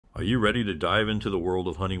Are you ready to dive into the world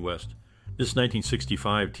of Honey West? This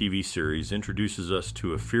 1965 TV series introduces us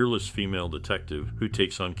to a fearless female detective who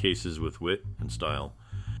takes on cases with wit and style.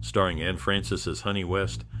 Starring Anne Francis as Honey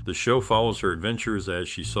West, the show follows her adventures as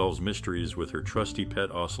she solves mysteries with her trusty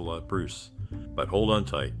pet ocelot Bruce. But hold on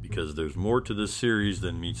tight, because there's more to this series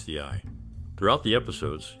than meets the eye. Throughout the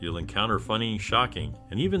episodes, you'll encounter funny, shocking,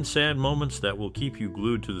 and even sad moments that will keep you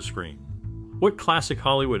glued to the screen. What classic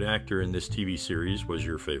Hollywood actor in this TV series was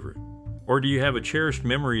your favorite? Or do you have a cherished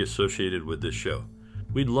memory associated with this show?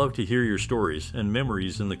 We'd love to hear your stories and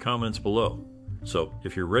memories in the comments below. So,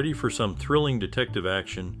 if you're ready for some thrilling detective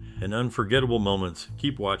action and unforgettable moments,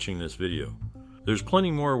 keep watching this video. There's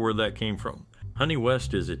plenty more where that came from. Honey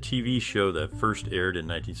West is a TV show that first aired in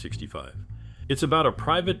 1965. It's about a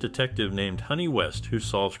private detective named Honey West who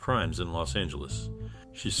solves crimes in Los Angeles.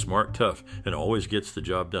 She's smart, tough, and always gets the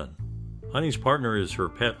job done. Honey's partner is her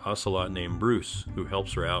pet ocelot named Bruce, who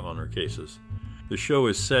helps her out on her cases. The show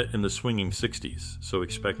is set in the swinging 60s, so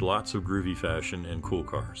expect lots of groovy fashion and cool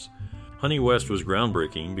cars. Honey West was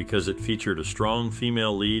groundbreaking because it featured a strong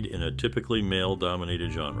female lead in a typically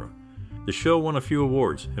male-dominated genre. The show won a few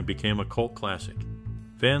awards and became a cult classic.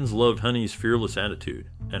 Fans loved Honey's fearless attitude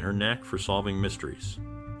and her knack for solving mysteries.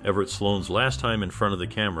 Everett Sloane's last time in front of the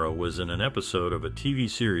camera was in an episode of a TV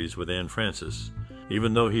series with Anne Francis.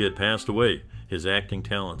 Even though he had passed away, his acting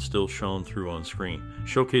talent still shone through on screen,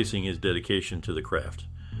 showcasing his dedication to the craft.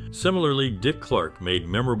 Similarly, Dick Clark made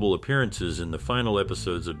memorable appearances in the final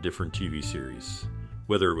episodes of different TV series.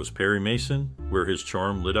 Whether it was Perry Mason, where his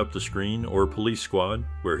charm lit up the screen, or Police Squad,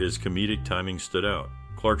 where his comedic timing stood out,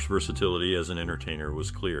 Clark's versatility as an entertainer was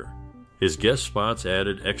clear. His guest spots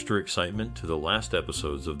added extra excitement to the last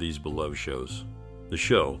episodes of these beloved shows. The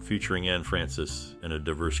show, featuring Anne Francis and a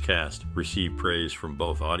diverse cast, received praise from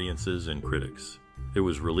both audiences and critics. It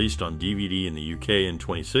was released on DVD in the UK in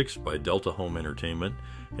 '26 by Delta Home Entertainment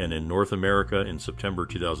and in North America in September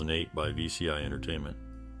 2008 by VCI Entertainment.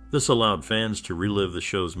 This allowed fans to relive the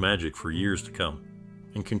show's magic for years to come.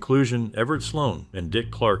 In conclusion, Everett Sloane and Dick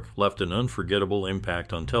Clark left an unforgettable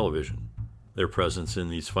impact on television. Their presence in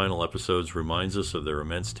these final episodes reminds us of their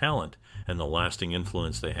immense talent and the lasting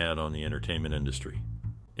influence they had on the entertainment industry.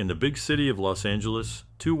 In the big city of Los Angeles,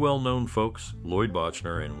 two well-known folks, Lloyd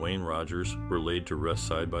Bochner and Wayne Rogers, were laid to rest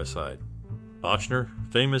side by side. Bochner,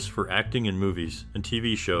 famous for acting in movies and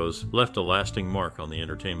TV shows, left a lasting mark on the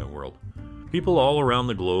entertainment world. People all around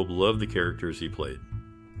the globe loved the characters he played.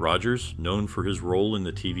 Rogers, known for his role in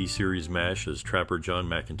the TV series MASH as Trapper John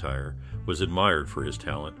McIntyre, was admired for his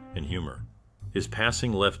talent and humor. His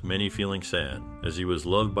passing left many feeling sad, as he was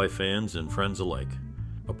loved by fans and friends alike.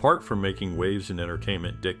 Apart from making waves in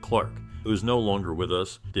entertainment, Dick Clark, who is no longer with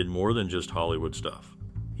us, did more than just Hollywood stuff.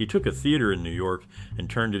 He took a theater in New York and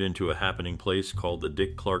turned it into a happening place called the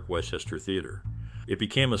Dick Clark Westchester Theater. It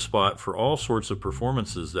became a spot for all sorts of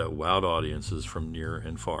performances that wowed audiences from near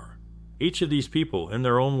and far. Each of these people, in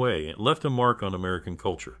their own way, left a mark on American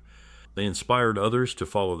culture. They inspired others to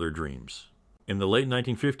follow their dreams. In the late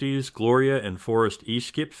 1950s, Gloria and Forrest E.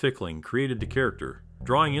 Skip Fickling created the character,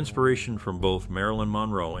 drawing inspiration from both Marilyn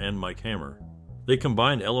Monroe and Mike Hammer. They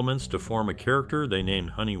combined elements to form a character they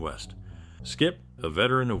named Honey West. Skip, a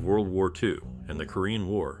veteran of World War II and the Korean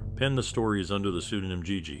War, penned the stories under the pseudonym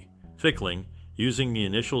Gigi. Fickling, using the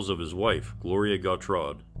initials of his wife, Gloria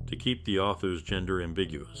Gautraud, to keep the author's gender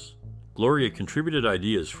ambiguous. Gloria contributed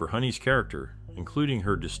ideas for Honey's character, including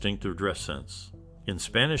her distinctive dress sense. In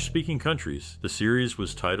Spanish-speaking countries, the series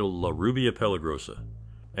was titled La Rubia Peligrosa.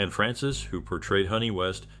 Anne Francis, who portrayed Honey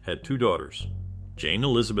West, had two daughters, Jane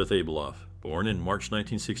Elizabeth Abeloff, born in March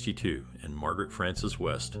 1962, and Margaret Frances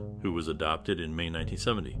West, who was adopted in May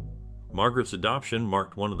 1970. Margaret's adoption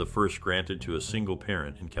marked one of the first granted to a single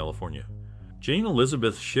parent in California. Jane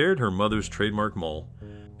Elizabeth shared her mother's trademark mole.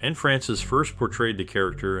 Anne Francis first portrayed the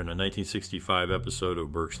character in a 1965 episode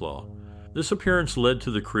of Burke's Law. This appearance led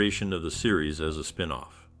to the creation of the series as a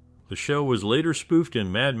spin-off. The show was later spoofed in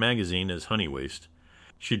Mad Magazine as Honey Waste.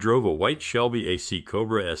 She drove a white Shelby AC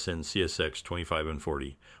Cobra SN CSX 25 and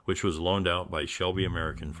 40, which was loaned out by Shelby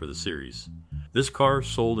American for the series. This car,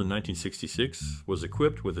 sold in 1966, was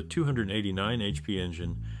equipped with a 289 HP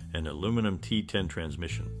engine and aluminum T10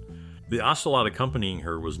 transmission. The ocelot accompanying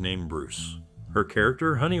her was named Bruce. Her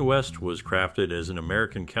character, Honey West, was crafted as an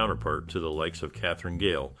American counterpart to the likes of Catherine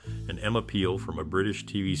Gale and Emma Peel from a British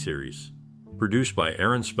TV series. Produced by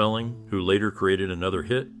Aaron Spelling, who later created another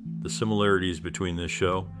hit, the similarities between this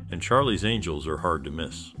show and Charlie's Angels are hard to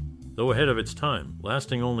miss. Though ahead of its time,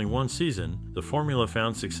 lasting only one season, the formula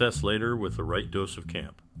found success later with the right dose of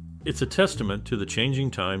camp. It's a testament to the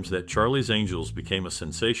changing times that Charlie's Angels became a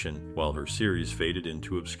sensation while her series faded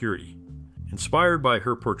into obscurity. Inspired by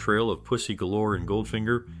her portrayal of Pussy Galore in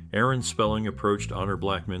Goldfinger, Aaron Spelling approached Honor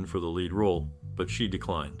Blackman for the lead role, but she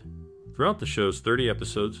declined. Throughout the show's 30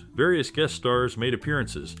 episodes, various guest stars made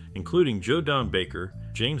appearances, including Joe Don Baker,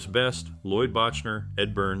 James Best, Lloyd Bochner,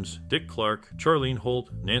 Ed Burns, Dick Clark, Charlene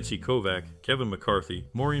Holt, Nancy Kovacs, Kevin McCarthy,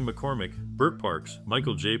 Maureen McCormick, Burt Parks,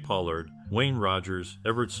 Michael J. Pollard, Wayne Rogers,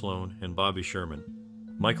 Everett Sloan, and Bobby Sherman.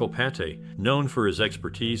 Michael Pate, known for his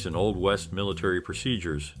expertise in Old West military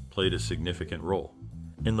procedures, played a significant role.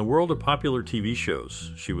 In the world of popular TV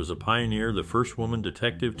shows, she was a pioneer, the first woman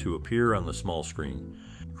detective to appear on the small screen.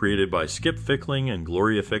 Created by Skip Fickling and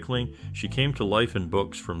Gloria Fickling, she came to life in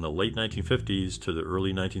books from the late 1950s to the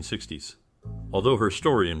early 1960s. Although her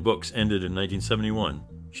story in books ended in 1971,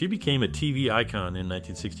 she became a TV icon in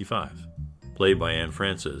 1965. Played by Anne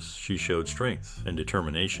Francis, she showed strength and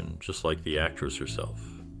determination, just like the actress herself.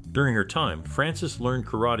 During her time, Francis learned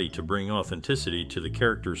karate to bring authenticity to the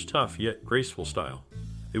character's tough yet graceful style.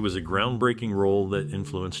 It was a groundbreaking role that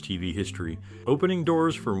influenced TV history, opening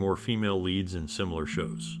doors for more female leads in similar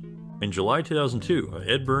shows. In July 2002,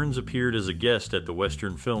 Ed Burns appeared as a guest at the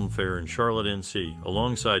Western Film Fair in Charlotte, NC,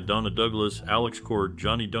 alongside Donna Douglas, Alex Cord,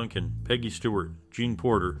 Johnny Duncan, Peggy Stewart, Gene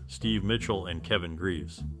Porter, Steve Mitchell, and Kevin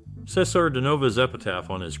Greaves. Cesar de Nova's epitaph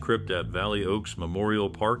on his crypt at Valley Oaks Memorial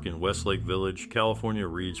Park in Westlake Village, California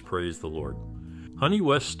reads, "Praise the Lord." Honey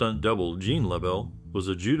West stunt double Gene LaBelle was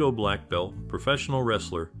a judo black belt, professional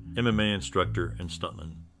wrestler, MMA instructor, and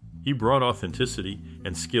stuntman. He brought authenticity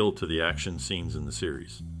and skill to the action scenes in the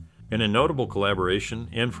series. In a notable collaboration,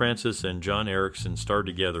 Anne Francis and John Ericson starred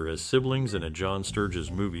together as siblings in a John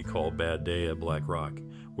Sturges movie called Bad Day at Black Rock,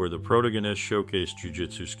 where the protagonist showcased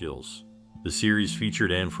jiu-jitsu skills. The series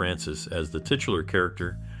featured Anne Francis as the titular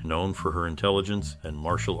character, known for her intelligence and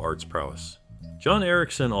martial arts prowess. John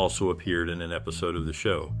Ericson also appeared in an episode of the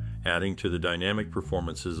show, adding to the dynamic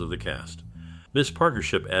performances of the cast. This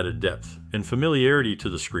partnership added depth and familiarity to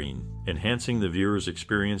the screen, enhancing the viewer's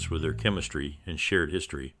experience with their chemistry and shared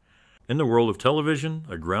history. In the world of television,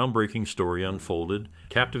 a groundbreaking story unfolded,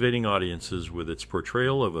 captivating audiences with its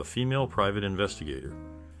portrayal of a female private investigator.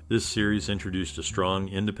 This series introduced a strong,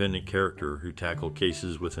 independent character who tackled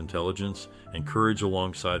cases with intelligence and courage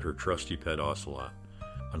alongside her trusty pet Ocelot.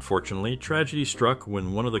 Unfortunately, tragedy struck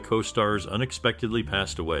when one of the co-stars unexpectedly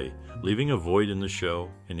passed away, leaving a void in the show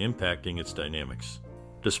and impacting its dynamics.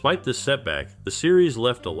 Despite this setback, the series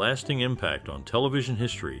left a lasting impact on television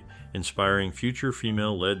history, inspiring future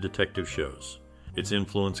female-led detective shows. Its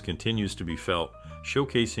influence continues to be felt,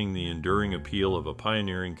 showcasing the enduring appeal of a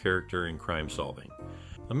pioneering character in crime solving.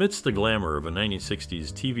 Amidst the glamour of a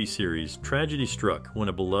 1960s TV series, tragedy struck when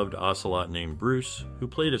a beloved ocelot named Bruce, who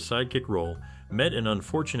played a sidekick role, met an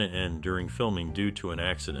unfortunate end during filming due to an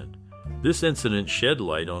accident. This incident shed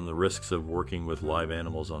light on the risks of working with live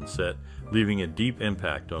animals on set, leaving a deep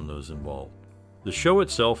impact on those involved. The show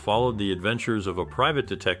itself followed the adventures of a private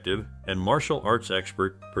detective and martial arts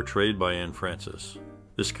expert portrayed by Anne Francis.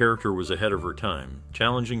 This character was ahead of her time,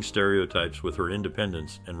 challenging stereotypes with her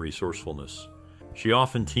independence and resourcefulness. She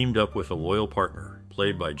often teamed up with a loyal partner,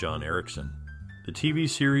 played by John Ericson. The TV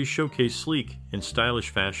series showcased sleek and stylish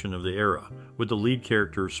fashion of the era, with the lead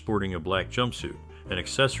character sporting a black jumpsuit and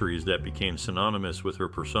accessories that became synonymous with her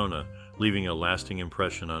persona, leaving a lasting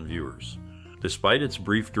impression on viewers. Despite its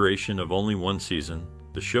brief duration of only one season,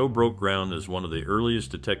 the show broke ground as one of the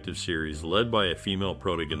earliest detective series led by a female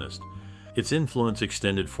protagonist. Its influence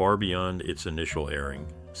extended far beyond its initial airing,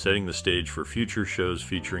 setting the stage for future shows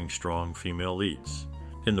featuring strong female leads.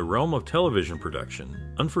 In the realm of television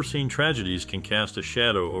production, unforeseen tragedies can cast a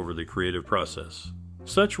shadow over the creative process.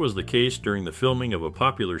 Such was the case during the filming of a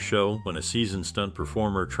popular show when a seasoned stunt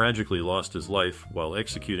performer tragically lost his life while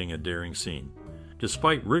executing a daring scene.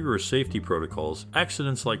 Despite rigorous safety protocols,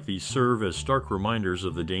 accidents like these serve as stark reminders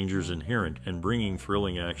of the dangers inherent in bringing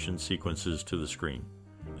thrilling action sequences to the screen.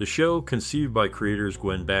 The show, conceived by creators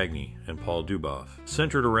Gwen Bagni and Paul Duboff,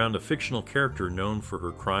 centered around a fictional character known for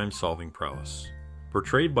her crime-solving prowess.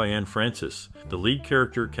 Portrayed by Anne Francis, the lead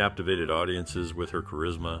character captivated audiences with her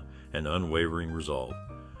charisma and unwavering resolve.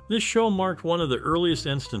 This show marked one of the earliest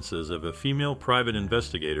instances of a female private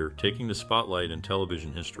investigator taking the spotlight in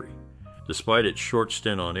television history. Despite its short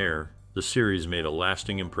stint on air, the series made a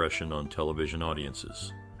lasting impression on television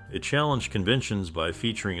audiences. It challenged conventions by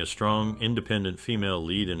featuring a strong, independent female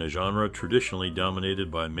lead in a genre traditionally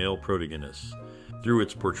dominated by male protagonists. Through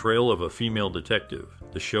its portrayal of a female detective,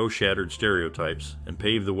 the show shattered stereotypes and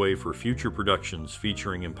paved the way for future productions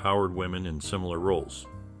featuring empowered women in similar roles.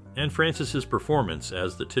 And Frances's performance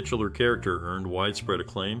as the titular character earned widespread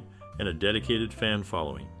acclaim and a dedicated fan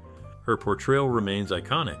following. Her portrayal remains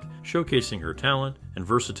iconic, showcasing her talent and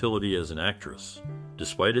versatility as an actress.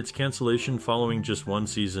 Despite its cancellation following just one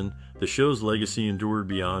season, the show's legacy endured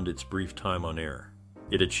beyond its brief time on air.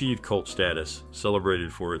 It achieved cult status,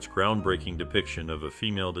 celebrated for its groundbreaking depiction of a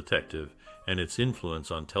female detective and its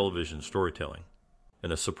influence on television storytelling.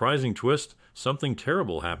 In a surprising twist, something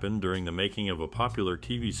terrible happened during the making of a popular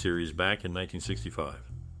TV series back in 1965.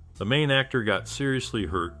 The main actor got seriously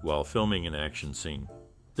hurt while filming an action scene.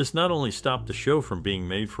 This not only stopped the show from being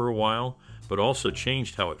made for a while, but also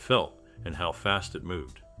changed how it felt and how fast it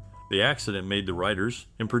moved. The accident made the writers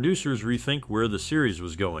and producers rethink where the series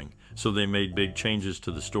was going, so they made big changes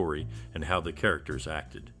to the story and how the characters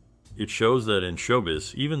acted. It shows that in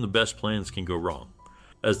showbiz, even the best plans can go wrong.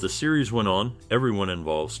 As the series went on, everyone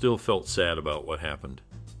involved still felt sad about what happened.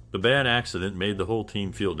 The bad accident made the whole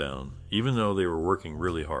team feel down, even though they were working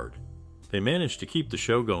really hard. They managed to keep the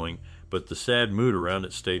show going, but the sad mood around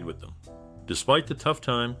it stayed with them. Despite the tough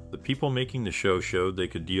time, the people making the show showed they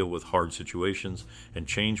could deal with hard situations and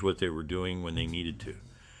change what they were doing when they needed to.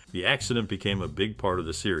 The accident became a big part of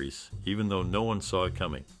the series, even though no one saw it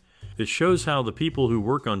coming. It shows how the people who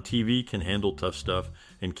work on TV can handle tough stuff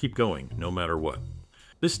and keep going no matter what.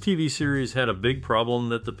 This TV series had a big problem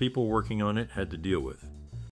that the people working on it had to deal with.